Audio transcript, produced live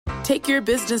Take your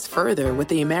business further with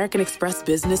the American Express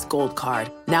Business Gold Card,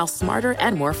 now smarter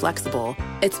and more flexible.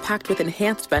 It's packed with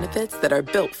enhanced benefits that are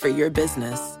built for your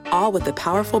business, all with the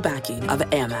powerful backing of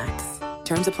Amex.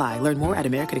 Terms apply. Learn more at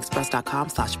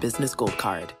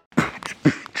americanexpress.com/businessgoldcard.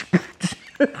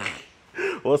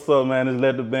 What's up, man? It's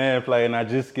Let the Band Play, and I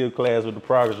just skipped class with the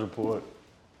progress report.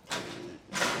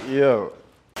 Yo.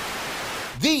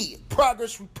 The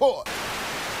progress report.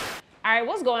 All right,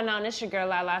 what's going on? It's your girl,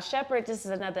 Lala Shepherd. This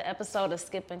is another episode of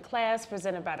Skipping Class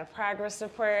presented by the Progress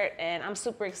Report, and I'm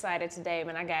super excited today,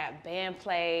 man. I got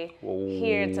Bandplay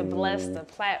here to bless the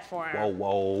platform.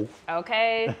 Whoa.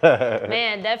 Okay?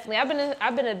 Man, definitely.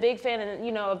 I've been a big fan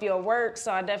of your work,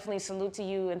 so I definitely salute to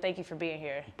you and thank you for being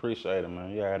here. Appreciate it, man.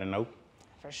 You already know.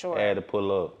 For sure. I had to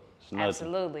pull up. It's nothing.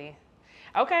 Absolutely.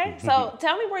 Okay, so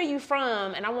tell me where you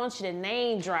from, and I want you to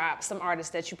name drop some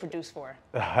artists that you produce for.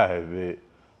 All right, bet.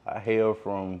 I hail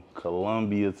from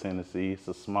Columbia, Tennessee. It's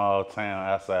a small town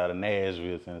outside of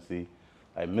Nashville, Tennessee,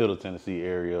 like Middle Tennessee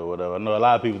area or whatever. I know a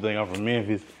lot of people think I'm from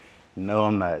Memphis. No,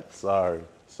 I'm not. Sorry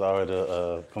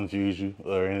to confuse you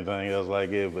or anything else like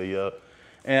that, but yeah.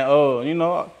 And you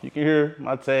can hear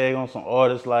my tag on some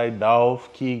artists like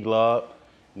Dolph, Key Glock,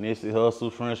 Nipsey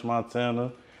Hussle, French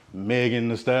Montana, Megan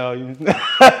Thee Stallion.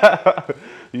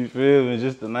 You feel me?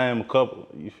 Just to name a couple.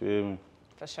 You feel me?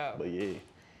 For sure. But yeah.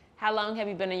 How long have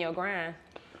you been in your grind?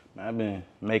 Man, I've been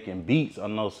making beats, I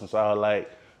know, since I was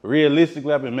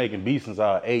realistically, I've been making beats since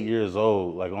I was 8 years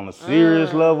old. Like on a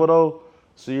serious level though,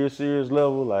 serious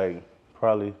level, like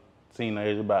probably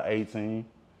teenager, about 18.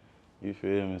 You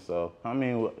feel me? So, I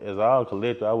mean, as all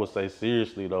collective, I would say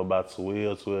seriously though, about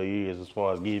 12 years as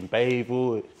far as getting paid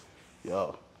for it.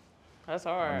 Yo. That's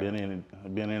hard. I've been in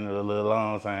it a little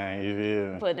long time, you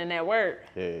feel me? Putting in that work.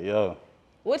 Yeah, yo.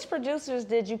 Which producers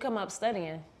did you come up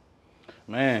studying?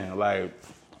 Man,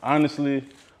 honestly,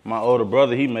 my older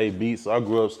brother, he made beats. So I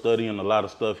grew up studying a lot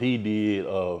of stuff he did.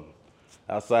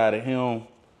 Outside of him,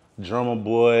 Drummer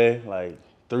Boy,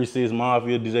 3 6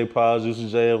 Mafia, DJ Paz, Juicy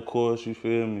J, of course, you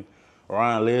feel me?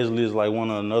 Ryan Leslie is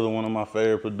another one of my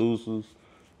favorite producers.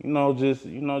 Just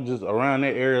around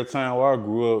that area of time where I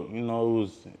grew up, it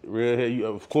was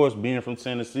real. Of course, being from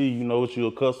Tennessee, you know what you're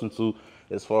accustomed to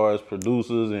as far as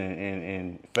producers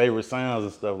and favorite sounds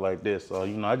and stuff like that. So,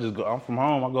 I'm from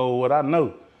home, I go with what I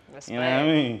know. Respect. You know what I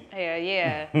mean? Hell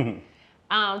yeah.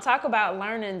 Talk about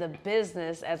learning the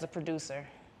business as a producer.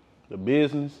 The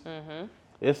business? Mm-hmm.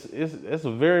 It's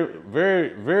a very, very,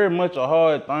 very much a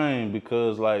hard thing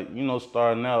because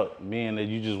starting out being that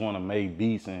you just want to make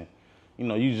beats and,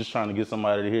 you just trying to get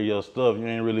somebody to hear your stuff. You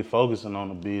ain't really focusing on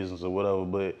the business or whatever,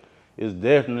 but it's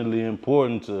definitely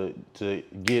important to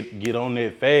get on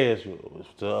that fast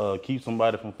to keep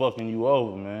somebody from fucking you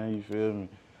over, man. You feel me?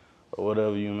 Or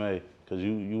whatever you may. Because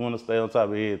you want to stay on top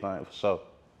of everything, for sure.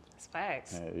 That's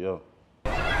facts. Yeah.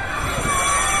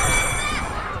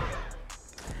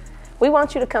 We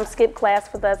want you to come skip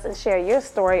class with us and share your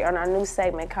story on our new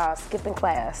segment called Skipping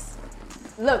Class.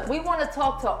 Look, we want to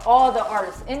talk to all the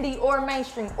artists, indie or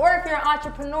mainstream, or if you're an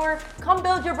entrepreneur, come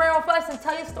build your brand with us and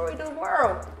tell your story to the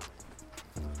world.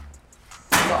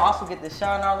 You'll also get the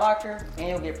shot in our locker, and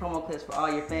you'll get promo clips for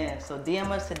all your fans. So DM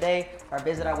us today or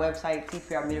visit our website,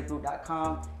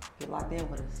 tprmediagroup.com. Get locked in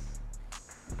with us.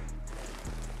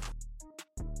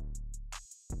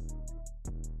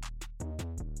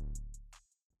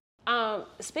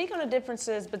 Speak on the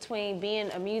differences between being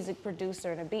a music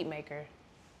producer and a beat maker.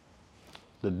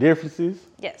 The differences?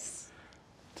 Yes.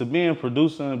 To being a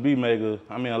producer and a beat maker,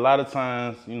 I mean, a lot of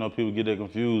times, people get that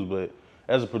confused, but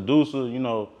as a producer,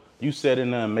 you set in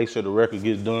there and make sure the record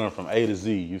gets done from A to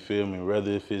Z, you feel me?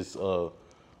 Whether if it's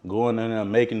going in there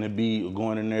making the beat or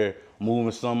going in there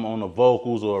moving something on the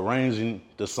vocals or arranging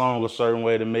the song a certain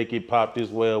way to make it pop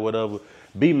this way or whatever.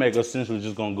 Beat maker essentially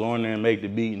just gonna go in there and make the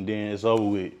beat and then it's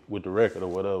over with the record or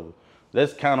whatever.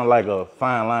 That's kind of like a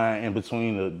fine line in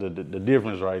between the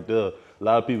difference right there. A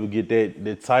lot of people get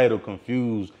that title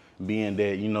confused, being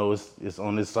that, it's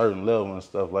on this certain level and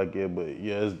stuff like that. But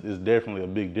yeah, it's definitely a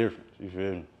big difference, you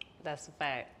feel me? That's a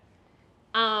fact.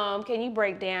 Can you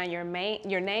break down your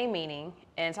name meaning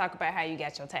and talk about how you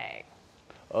got your tag?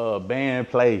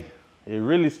 Bandplay. It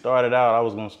really started out, I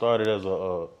was gonna start it as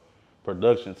a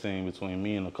production team between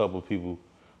me and a couple of people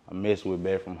I messed with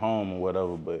back from home or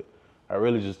whatever, but I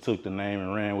really just took the name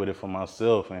and ran with it for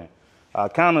myself, and I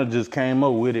kind of just came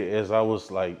up with it as I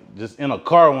was just in a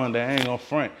car one day, I ain't gonna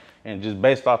front, and just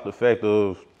based off the fact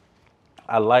of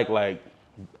I like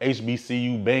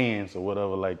HBCU bands or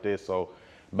whatever like that. So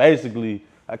basically,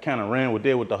 I kind of ran with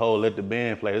that with the whole let the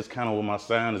band play. It's kind of what my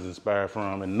sound is inspired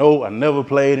from. And no, I never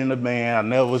played in the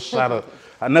band.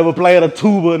 I never played a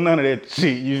tuba, none of that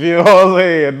shit. You feel what I'm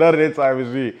saying? None of that type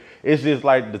of shit. It's just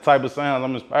like the type of sounds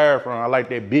I'm inspired from. I like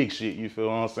that big shit, you feel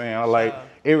what I'm saying? I like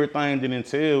everything that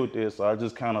entail with this. So I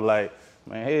just kind of like,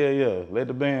 man, hell yeah, let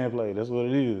the band play. That's what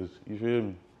it is. You feel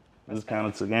me? I just kind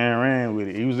of took and ran with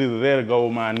it. It was either that or go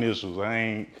with my initials.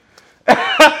 I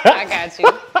got you.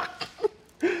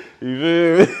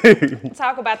 You feel me?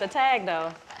 Talk about the tag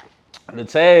though. The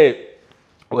tag,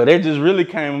 well, that just really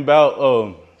came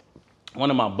about. One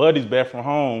of my buddies back from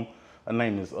home, her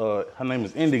name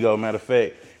is Indigo. Matter of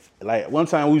fact, like one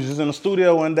time we was just in the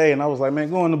studio one day, and I was like, man,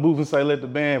 go in the booth and say let the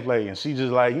band play, and she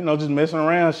just like, just messing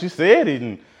around. She said it,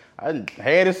 and I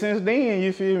had it since then.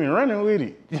 You feel me? Running with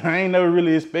it. I ain't never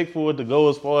really expect for it to go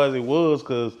as far as it was,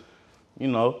 cause,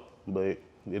 but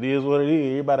it is what it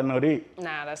is. Everybody know that.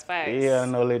 Nah, that's facts. Yeah, I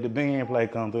know. Let the band play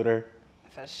come through there.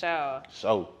 For sure.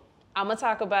 So. I'm gonna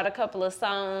talk about a couple of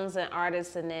songs and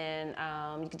artists, and then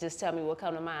you can just tell me what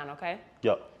come to mind, okay?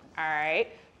 Yep. All right.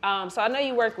 So I know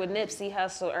you worked with Nipsey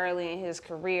Hussle early in his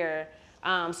career.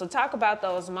 So talk about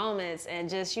those moments and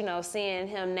just, seeing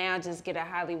him now just get a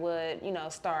Hollywood,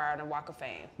 star on the Walk of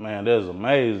Fame. Man, that's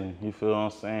amazing. You feel what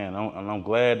I'm saying? I'm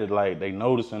glad that like they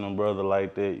noticing a brother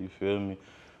like that. You feel me?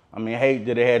 I mean, hate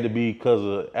that it had to be because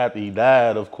of after he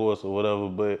died, of course, or whatever.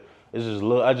 But it's just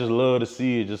I just love to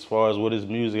see it, just as far as what his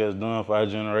music has done for our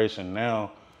generation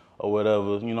now, or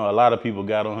whatever. A lot of people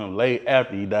got on him late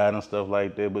after he died and stuff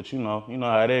like that. But you know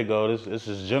how that goes. It's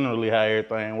just generally how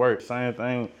everything works. Same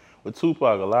thing with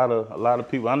Tupac. A lot of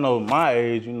people. I know my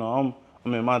age. I'm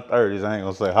in my 30s. I ain't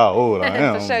gonna say how old I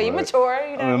am. For sure, you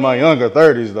mature. I'm in my younger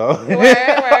 30s though.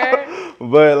 Word.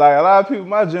 But like a lot of people,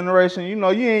 my generation,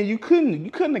 you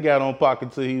couldn't have got on Pac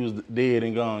until he was dead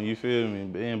and gone. You feel me?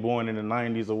 Being born in the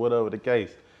 90s or whatever the case.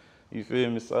 You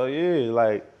feel me? So yeah,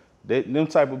 like them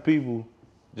type of people,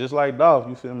 just like Dolph.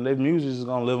 You feel me? Their music is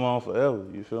gonna live on forever.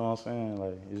 You feel what I'm saying?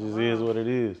 Like it just is what it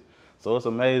is. So it's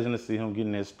amazing to see him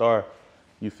getting that star.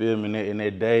 You feel me? In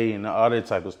that day and all that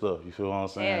type of stuff. You feel what I'm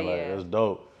saying? Yeah, like that's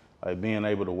dope. Like being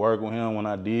able to work with him when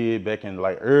I did back in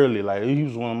like early, like he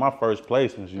was one of my first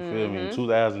placements, you feel me, in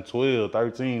 2012,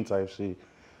 13 type shit.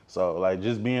 So like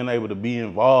just being able to be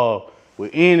involved with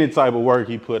any type of work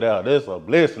he put out, that's a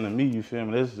blessing to me, you feel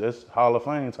me? That's Hall of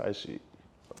Fame type shit.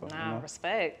 So, nah,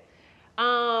 respect.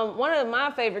 One of my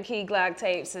favorite Key Glock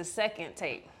tapes is Second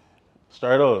Tape.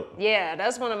 Straight up. Yeah,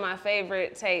 that's one of my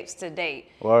favorite tapes to date.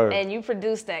 Word. And you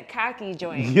produced that Cocky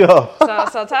joint. Yeah.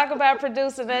 So talk about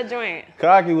producing that joint.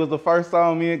 Cocky was the first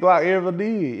song me and Glock ever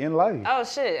did in life. Oh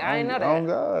shit, I didn't know that. Oh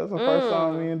God, it's the first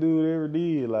song me and dude ever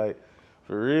did, like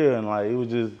for real. And like it was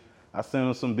just, I sent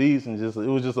him some beats and it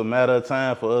was just a matter of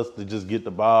time for us to just get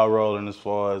the ball rolling as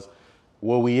far as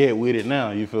where we at with it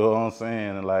now. You feel what I'm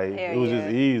saying? And like it was just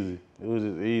easy. It was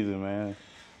just easy, man.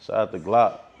 Shout out to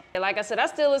Glock. Like I said, I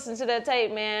still listen to that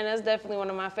tape, man. That's definitely one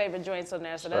of my favorite joints on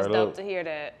there, so that's dope to hear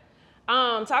that.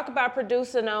 Talk about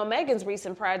producing on Megan's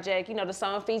recent project, the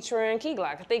song featuring Key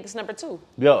Glock. I think it's number 2.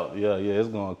 Yeah, it's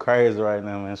going crazy right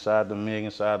now, man. Shout out to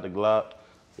Megan, shout out to Glock,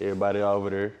 everybody over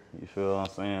there. You feel what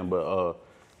I'm saying? But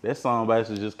that song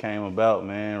basically just came about,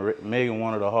 man. Megan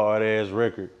wanted a hard-ass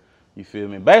record. You feel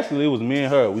me? Basically, it was me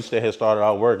and her. We still had started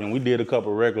out working. We did a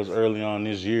couple records early on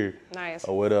this year. Nice.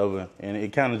 Or whatever. And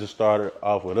it kind of just started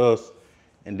off with us.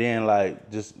 And then, like,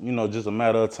 just a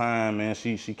matter of time, man,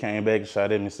 she came back and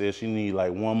shot at me and said she need,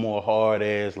 like, one more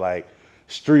hard-ass, like,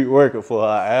 street record for her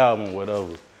album or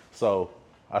whatever. So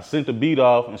I sent the beat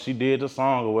off, and she did the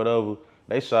song or whatever.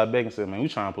 They shot back and said, man, we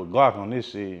trying to put Glock on this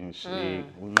shit. And shit,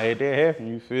 we made that happen,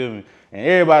 you feel me? And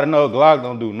everybody know Glock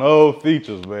don't do no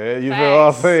features, man. You feel what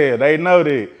I'm saying? They know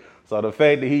that. So the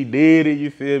fact that he did it, you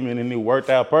feel me, and then it worked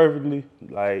out perfectly,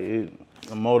 like,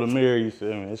 the more the merrier, you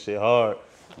feel me? That shit hard.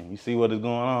 And you see what is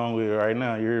going on with it right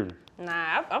now, you hear me?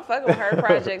 Nah, I'm fucking with her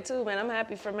project too, man. I'm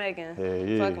happy for Megan.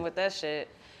 Yeah. Fucking with that shit.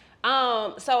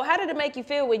 So how did it make you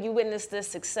feel when you witnessed the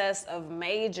success of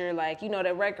Major, like,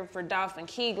 that record for Dolph and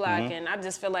Key Glock, and I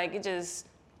just feel like it just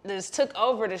took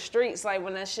over the streets, like,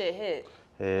 when that shit hit?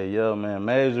 Yeah, man.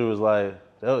 Major was like,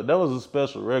 that was a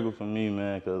special record for me,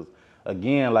 man, because,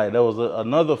 again, like, that was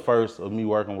another first of me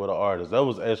working with an artist. That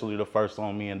was actually the first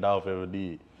song me and Dolph ever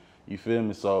did. You feel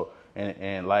me? So,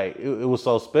 and like, it was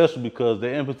so special because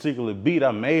that in particular beat,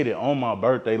 I made it on my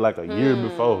birthday, like, a year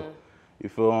before. You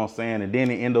feel what I'm saying? And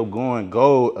then it ended up going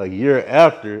gold a year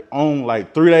after, on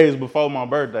like 3 days before my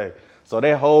birthday. So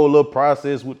that whole little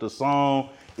process with the song,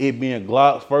 it being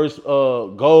Glock's first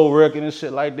gold record and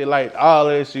shit like that, like all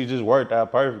that shit just worked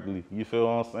out perfectly. You feel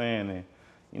what I'm saying?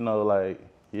 And like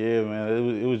Yeah,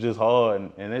 man, it was just hard,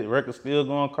 and that record's still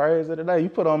going crazy today. You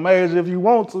put on major if you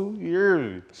want to, you hear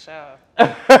me? Sure.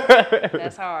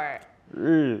 That's hard.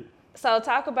 Yeah. So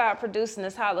talk about producing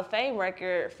this Hall of Fame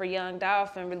record for Young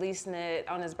Dolph and releasing it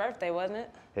on his birthday, wasn't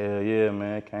it? Hell yeah,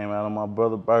 man, it came out on my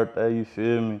brother's birthday, you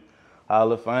feel me?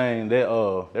 Hall of Fame, that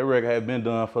record had been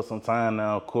done for some time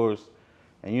now, of course.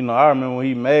 And you know, I remember when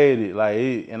he made it,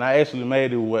 and I actually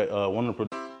made it with one of the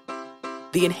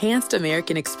The Enhanced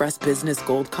American Express Business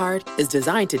Gold Card is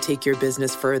designed to take your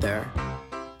business further.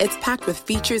 It's packed with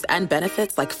features and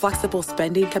benefits like flexible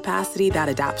spending capacity that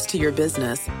adapts to your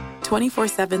business,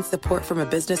 24/7 support from a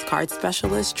business card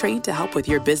specialist trained to help with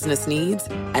your business needs,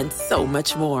 and so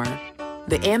much more.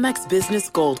 The Amex Business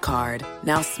Gold Card,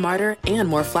 now smarter and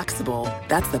more flexible.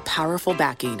 That's the powerful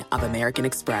backing of American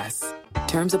Express.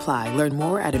 Terms apply. Learn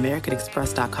more at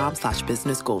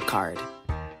americanexpress.com/businessgoldcard.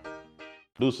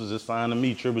 producers just signed to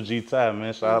me, Triple G Ty,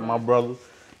 man. Shout out my brother.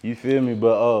 You feel me?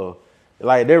 But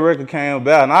like that record came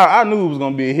about, and I knew it was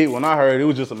gonna be a hit when I heard it. It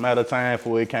was just a matter of time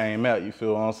before it came out. You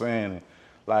feel what I'm saying? And,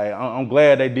 like I'm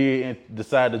glad they did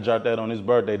decide to drop that on his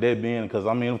birthday. That being, because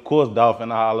I mean, of course, Dolph in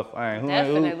the Hall of Fame.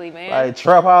 Definitely, man. Like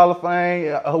Trap Hall of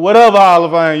Fame, whatever Hall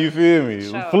of Fame. You feel me?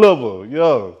 Sure. Flipper,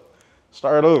 yo,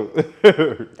 start up.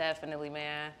 Definitely,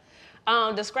 man.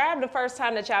 Describe the first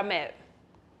time that y'all met.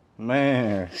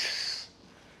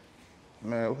 Man,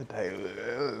 what day was it?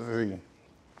 Let's see.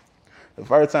 The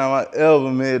first time I ever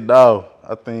met Dolph,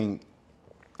 I think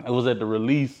it was at the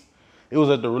release. It was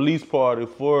at the release party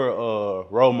for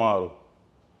Role Model.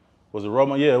 Was it Role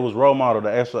Model? Yeah, it was Role Model,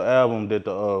 the actual album that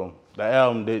the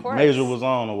album that Major was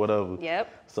on or whatever. Yep.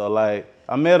 So like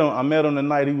I met him the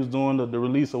night he was doing the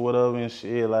release or whatever and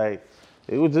shit. Like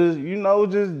it was just,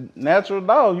 just natural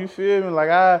Dolph. You feel me?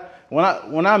 Like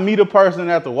when I meet a person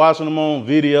after watching them on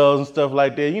videos and stuff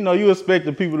like that, you expect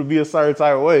the people to be a certain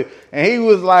type of way. And he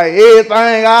was like,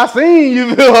 everything I seen,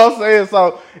 you feel what I'm saying?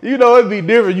 So, it'd be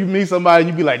different. You meet somebody,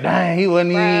 you be like, dang, he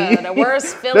wasn't even. The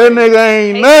worst feeling. That nigga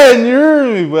ain't nothing, you hear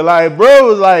me? But like, bro,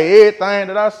 was like, everything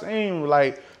that I seen,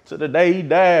 like, to the day he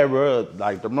died, bro,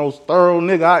 like the most thorough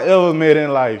nigga I ever met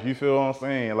in life. You feel what I'm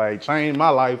saying? Like, changed my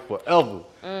life forever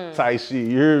type shit,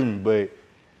 you hear me? But,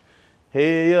 hell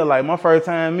yeah, like my first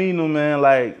time meeting him, man,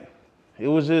 like it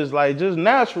was just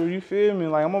natural, you feel me?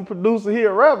 Like I'm a producer here,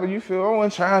 a rapper, you feel? I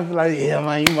wasn't trying to be like, yeah,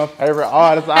 man, you my favorite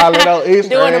artist, all of those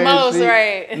extra doing the most, shit.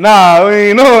 right? Nah, we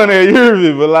ain't doing that, you hear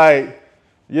me? But like,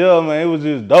 yeah, man, it was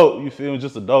just dope, you feel me?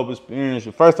 Just a dope experience.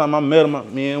 The first time I met him,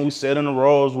 man, we sat in the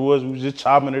Rolls Royce, we was just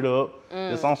chopping it up,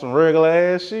 just on some regular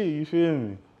ass shit, you feel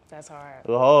me? That's hard. It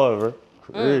was hard,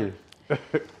 bro.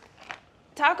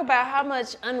 Talk about how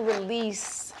much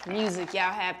unreleased music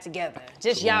y'all have together.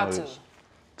 Just y'all two.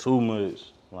 Too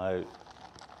much. Like,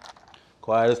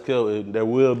 quiet as kept. There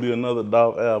will be another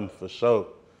Dolph album for sure.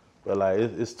 But like,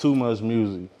 it's too much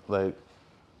music. Like,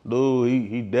 dude,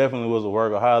 he definitely was a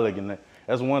workaholic, and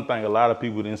that's one thing a lot of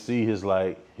people didn't see his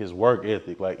work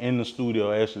ethic, like in the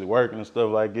studio actually working and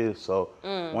stuff like this. So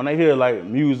when they hear like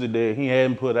music that he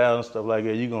hadn't put out and stuff like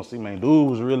that, you gonna see, man, dude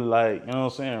was really like, you know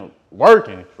what I'm saying,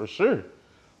 working for sure.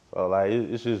 So like,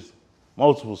 it's just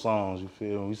multiple songs, you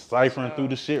feel me? We ciphering through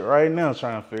the shit right now,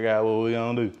 trying to figure out what we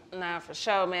gonna do. Nah, for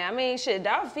sure, man. I mean, shit,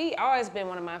 Dolph, he always been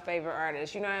one of my favorite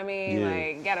artists. You know what I mean? Yeah.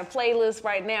 Like, got a playlist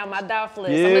right now, my Dolph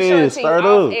list. Yeah, I'm gonna show it to you start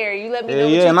off up. air. You let me know what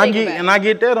you think about and I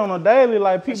get that on a daily.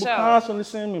 Like people sure. constantly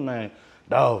send me, man,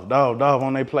 Dolph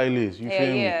on their playlist. You Hell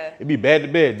feel me? yeah. It be back to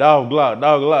back, Dolph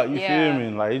Glock. You Yeah. feel me?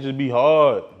 Like it just be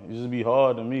hard. It just be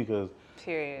hard to me because,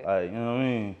 Period. like, you know what I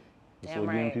mean? It's Damn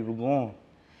what getting right. people going.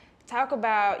 Talk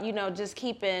about, just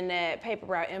keeping that Paper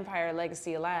Route Empire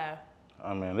legacy alive.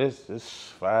 I mean, this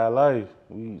fire life.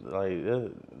 We like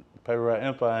Paper Route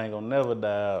Empire ain't gonna never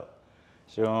die out.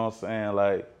 You know what I'm saying?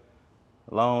 Like,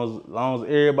 long as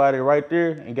everybody right there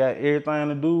and got everything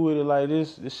to do with it, like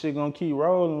this shit gonna keep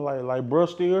rolling. Like bro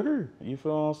still here. You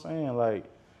feel what I'm saying? Like,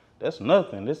 that's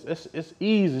nothing. It's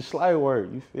easy, slight work.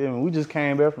 You feel me? We just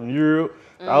came back from Europe.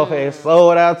 Dolph had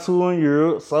sold out tour in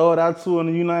Europe, sold out tour in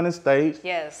the United States.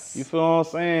 Yes. You feel what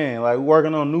I'm saying? Like,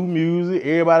 working on new music.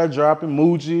 Everybody dropping.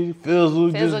 Moochie, Fizzle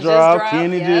just dropped.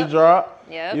 Kenny just dropped.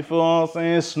 Yep. You feel what I'm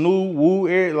saying? Snoop, Woo,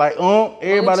 everybody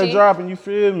Moochie. dropping. You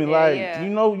feel me? Yeah, like, yeah. you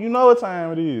know what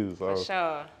time it is. So For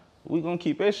sure. we gonna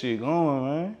keep that shit going,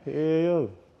 man. Hell yeah.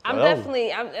 I'm Forever.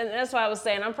 definitely, and that's why I was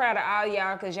saying, I'm proud of all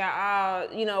y'all, because y'all all,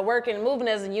 working, moving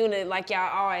as a unit like y'all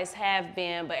always have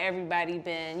been, but everybody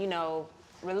been,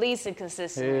 releasing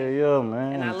consistently. Yeah,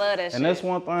 man. And I love that shit. And that's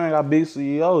one thing our big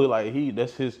CEO, like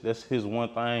that's his one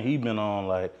thing he been on,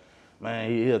 like, man,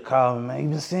 he'll call me, man, you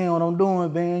been seeing what I'm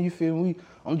doing, man, you feel me?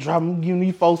 I'm giving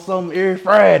these folks something every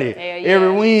Friday,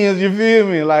 every Wednesday, you feel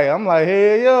me? Like, I'm like,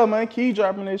 hell yeah, man, keep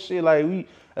dropping that shit. Like,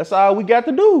 that's all we got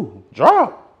to do,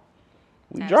 drop.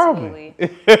 We dropping.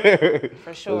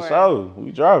 For sure. For sure,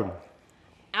 we dropping.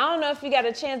 I don't know if you got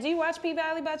a chance. Do you watch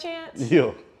P-Valley by chance?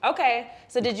 Yeah. Okay,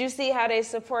 so did you see how they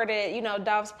supported,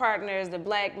 Dolph's partners, the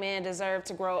Black Men Deserve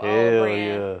to Grow Old Hell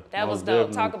brand? yeah. That was Most dope.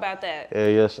 definitely. Talk about that.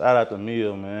 Yeah, shout out to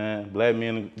Mia, man. Black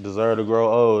Men Deserve to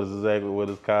Grow Old is exactly what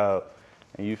it's called.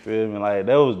 And you feel me? Like,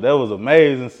 that was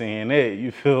amazing seeing that.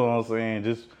 You feel what I'm saying?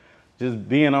 Just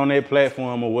being on that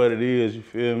platform of what it is, you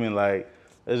feel me? Like,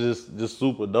 it's just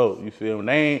super dope, you feel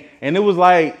me? It was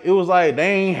like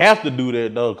they ain't have to do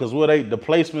that though, cause the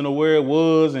placement of where it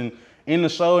was and in the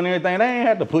show and everything, they ain't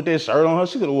have to put that shirt on her.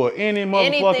 She could have wore any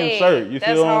motherfucking shirt. You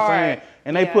feel what I'm saying?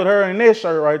 And they put her in that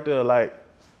shirt right there, like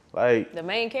the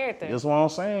main character. That's what I'm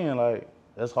saying. Like,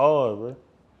 that's hard, bro.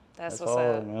 That's what's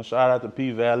hard, up. Man. Shout out to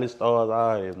P-Valley stars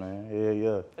out here, man.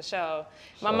 Yeah. For sure.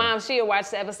 My mom, she had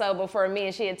watched the episode before me,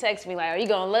 and she had texted me like, "Are you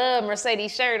gonna love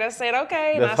Mercedes' shirt?" I said,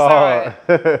 "Okay," and that's I hard.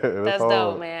 saw it. That's hard.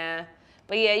 dope, man.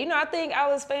 But yeah, I think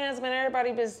all his fans, man,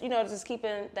 everybody just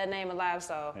keeping that name alive.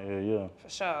 So Yeah. For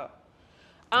sure.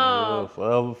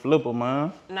 Forever flipper,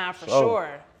 man. Nah, for sure.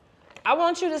 I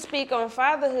want you to speak on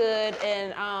fatherhood,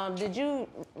 and did you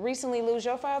recently lose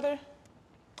your father?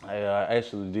 I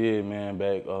actually did, man,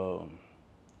 back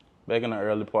in the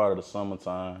early part of the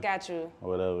summertime. Got you. Or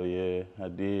whatever, yeah. I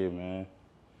did, man.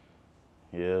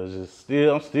 Yeah,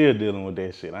 I'm still dealing with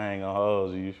that shit. I ain't gonna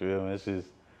hold you, you feel me? It's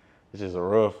just a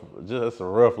rough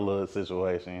little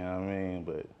situation, you know what I mean?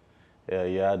 But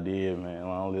yeah, I did, man. I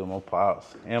don't live with my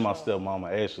pops and my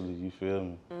stepmama, actually, you feel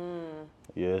me?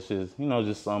 Yeah, it's just,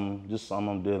 just something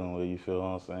I'm dealing with, you feel what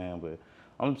I'm saying? But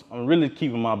I'm really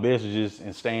keeping my best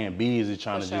and staying busy,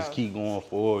 trying to just keep going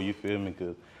forward, you feel me?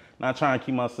 Cause not trying to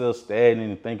keep myself stagnant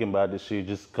and thinking about this shit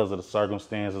just because of the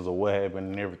circumstances of what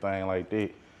happened and everything like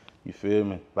that, you feel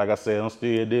me? Like I said, I'm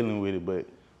still dealing with it, but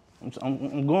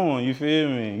I'm going, you feel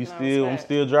me? I'm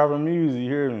still dropping music, you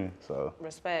hear me? So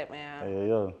respect, man.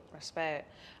 Yeah.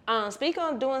 Respect. Speak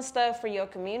on doing stuff for your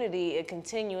community and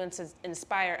continuing to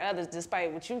inspire others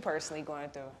despite what you personally going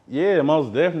through. Yeah,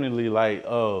 most definitely. Like,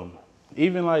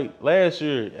 even like last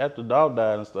year after Dolph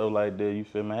died and stuff like that, you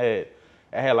feel me?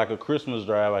 I had like a Christmas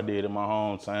drive I did in my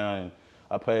hometown, and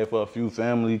I paid for a few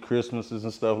family Christmases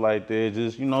and stuff like that.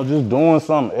 Just doing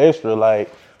something extra. Like,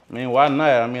 I mean, why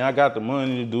not? I mean, I got the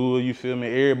money to do it, you feel me?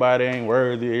 Everybody ain't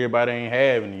worthy, everybody ain't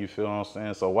having it, you feel what I'm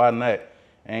saying? So why not?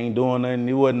 I ain't doing nothing,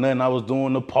 it wasn't nothing I was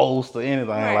doing to post or anything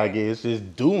like it. It's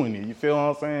just doing it, you feel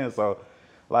what I'm saying? So,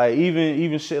 like,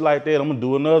 even shit like that, I'm gonna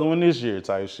do another one this year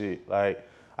type shit. Like,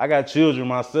 I got children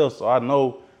myself, so I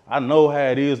know how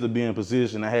it is to be in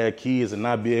position to have kids and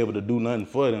not be able to do nothing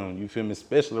for them, you feel me?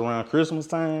 Especially around Christmas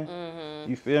time,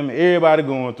 you feel me? Everybody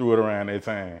going through it around that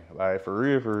time, like, for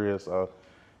real. So,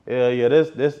 yeah,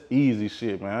 that's easy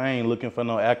shit, man. I ain't looking for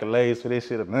no accolades for that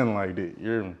shit or nothing like that, you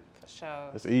hear me? For sure.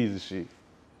 That's easy shit.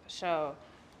 For sure.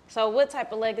 So what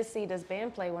type of legacy does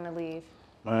Bandplay want to leave?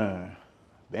 Man,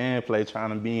 Bandplay trying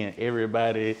to be in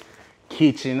everybody's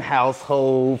kitchen,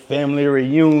 household, family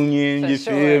reunion, you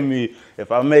feel me?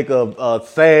 If I make a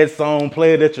sad song,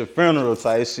 play it at your funeral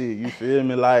type shit, you feel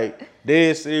me? Like,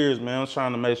 dead serious, man. I'm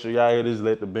trying to make sure y'all hear this,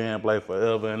 let the band play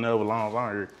forever and ever long as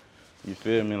I'm here. You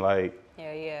feel me? Like,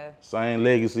 same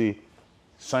legacy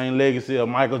of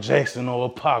Michael Jackson or a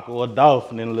Pac or a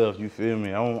Dolph and left, you feel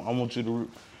me? I want you to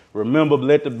remember,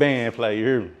 let the band play, you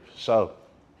hear me? So.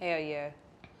 Hell yeah.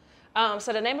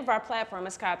 So the name of our platform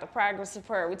is called The Progress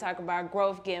Report. We talk about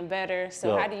growth, getting better.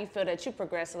 So how do you feel that you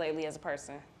progressed lately as a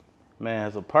person? Man,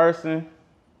 as a person,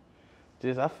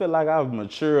 I feel like I've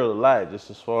matured a lot just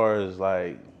as far as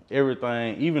like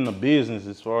everything, even the business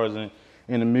as far as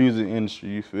in the music industry,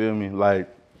 you feel me? Like,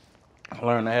 I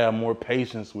learned to have more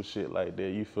patience with shit like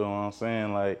that, you feel what I'm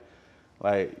saying? Like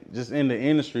just in the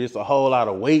industry, it's a whole lot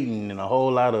of waiting and a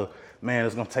whole lot of, man,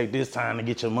 it's gonna take this time to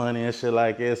get your money and shit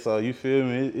like that. So you feel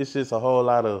me? It's just a whole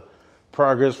lot of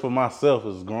progress for myself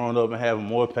is growing up and having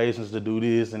more patience to do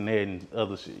this and that and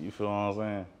other shit. You feel what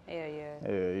I'm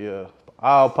saying? Yeah.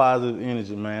 All positive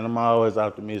energy, man. I'm always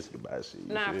optimistic about shit.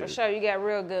 Nah, for sure. You got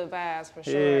real good vibes, for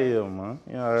sure. Yeah, man.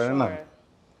 You already know.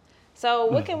 So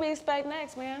what can we expect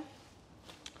next, man?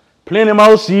 Plenty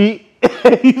more shit.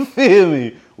 You feel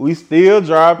me? We still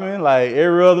dropping like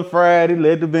every other Friday.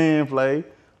 Let the band play.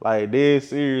 Like, dead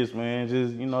serious, man.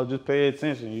 Just pay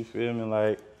attention. You feel me?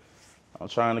 Like, I'm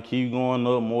trying to keep going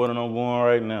up more than I'm going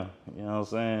right now. You know what I'm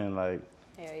saying? Like,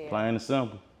 plain and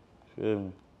simple. You feel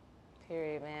me?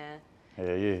 Period, man.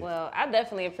 Hell yeah. Well, I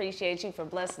definitely appreciate you for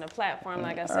blessing the platform.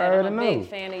 Like I said, I'm a big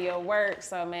fan of your work.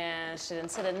 So, man,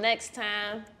 until the next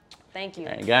time, thank you.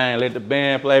 And gang, let the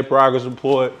band play progress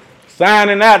report.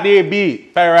 Signing out there,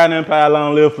 beat. Fire out Empire,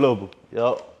 long live Flipper.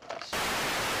 Yup.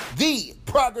 The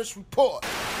Progress Report.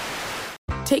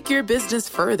 Take your business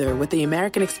further with the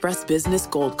American Express Business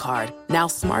Gold Card. Now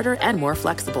smarter and more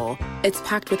flexible. It's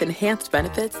packed with enhanced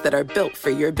benefits that are built for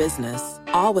your business.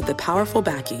 All with the powerful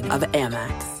backing of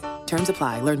Amex. Terms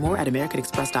apply. Learn more at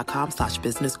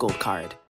americanexpress.com/businessgoldcard.